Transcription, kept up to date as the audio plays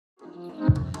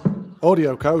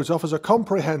AudioCodes offers a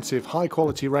comprehensive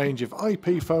high-quality range of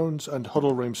IP phones and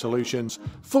huddle room solutions,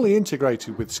 fully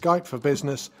integrated with Skype for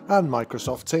Business and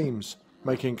Microsoft Teams,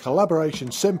 making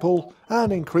collaboration simple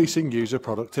and increasing user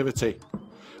productivity.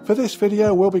 For this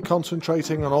video, we'll be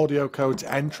concentrating on AudioCodes'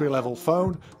 entry-level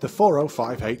phone, the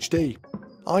 405HD,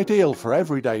 ideal for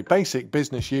everyday basic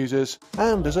business users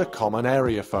and as a common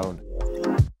area phone.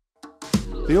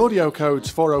 The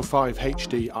AudioCodes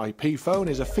 405HD IP phone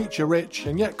is a feature-rich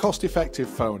and yet cost-effective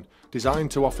phone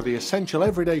designed to offer the essential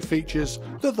everyday features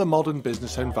that the modern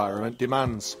business environment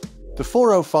demands. The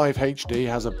 405HD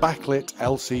has a backlit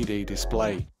LCD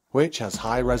display, which has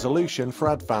high resolution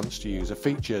for advanced user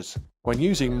features. When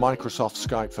using Microsoft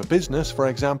Skype for Business, for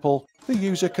example, the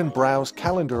user can browse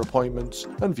calendar appointments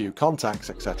and view contacts,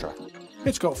 etc.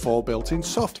 It's got 4 built-in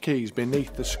soft keys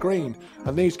beneath the screen,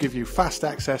 and these give you fast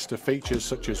access to features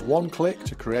such as one-click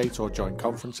to create or join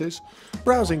conferences,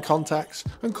 browsing contacts,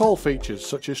 and call features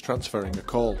such as transferring a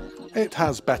call. It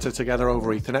has better together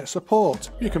over Ethernet support.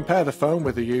 You can pair the phone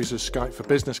with the user's Skype for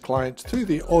Business client through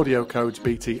the AudioCodes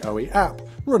BTOE app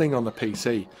running on the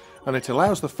PC, and it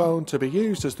allows the phone to be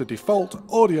used as the default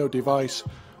audio device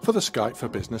for the Skype for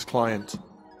Business client.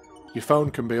 Your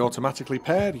phone can be automatically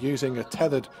paired using a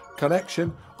tethered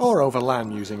connection or over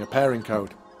LAN using a pairing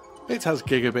code. It has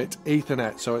gigabit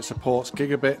Ethernet, so it supports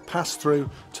gigabit pass-through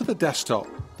to the desktop.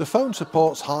 The phone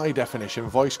supports high-definition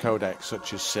voice codecs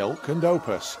such as Silk and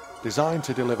Opus, designed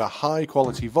to deliver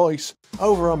high-quality voice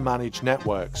over unmanaged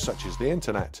networks such as the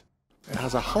internet. It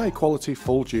has a high-quality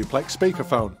full duplex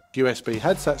speakerphone, USB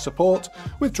headset support,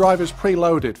 with drivers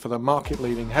preloaded for the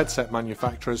market-leading headset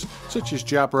manufacturers such as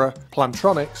Jabra,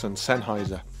 Plantronics and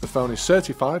Sennheiser. The phone is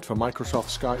certified for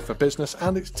Microsoft Skype for Business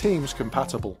and it's Teams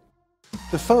compatible.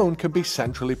 The phone can be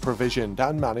centrally provisioned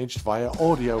and managed via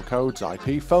AudioCodes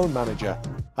IP Phone Manager,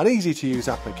 an easy-to-use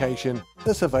application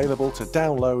that's available to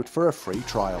download for a free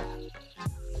trial.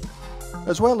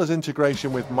 As well as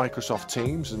integration with Microsoft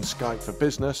Teams and Skype for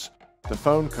Business, the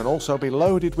phone can also be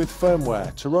loaded with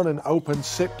firmware to run an open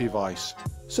SIP device,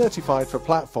 certified for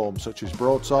platforms such as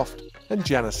Broadsoft and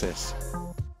Genesis.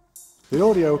 The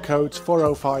AudioCodes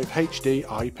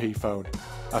 405HD IP phone,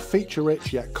 a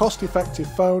feature-rich yet cost-effective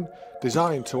phone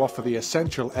designed to offer the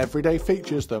essential everyday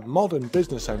features that modern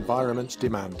business environments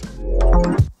demand.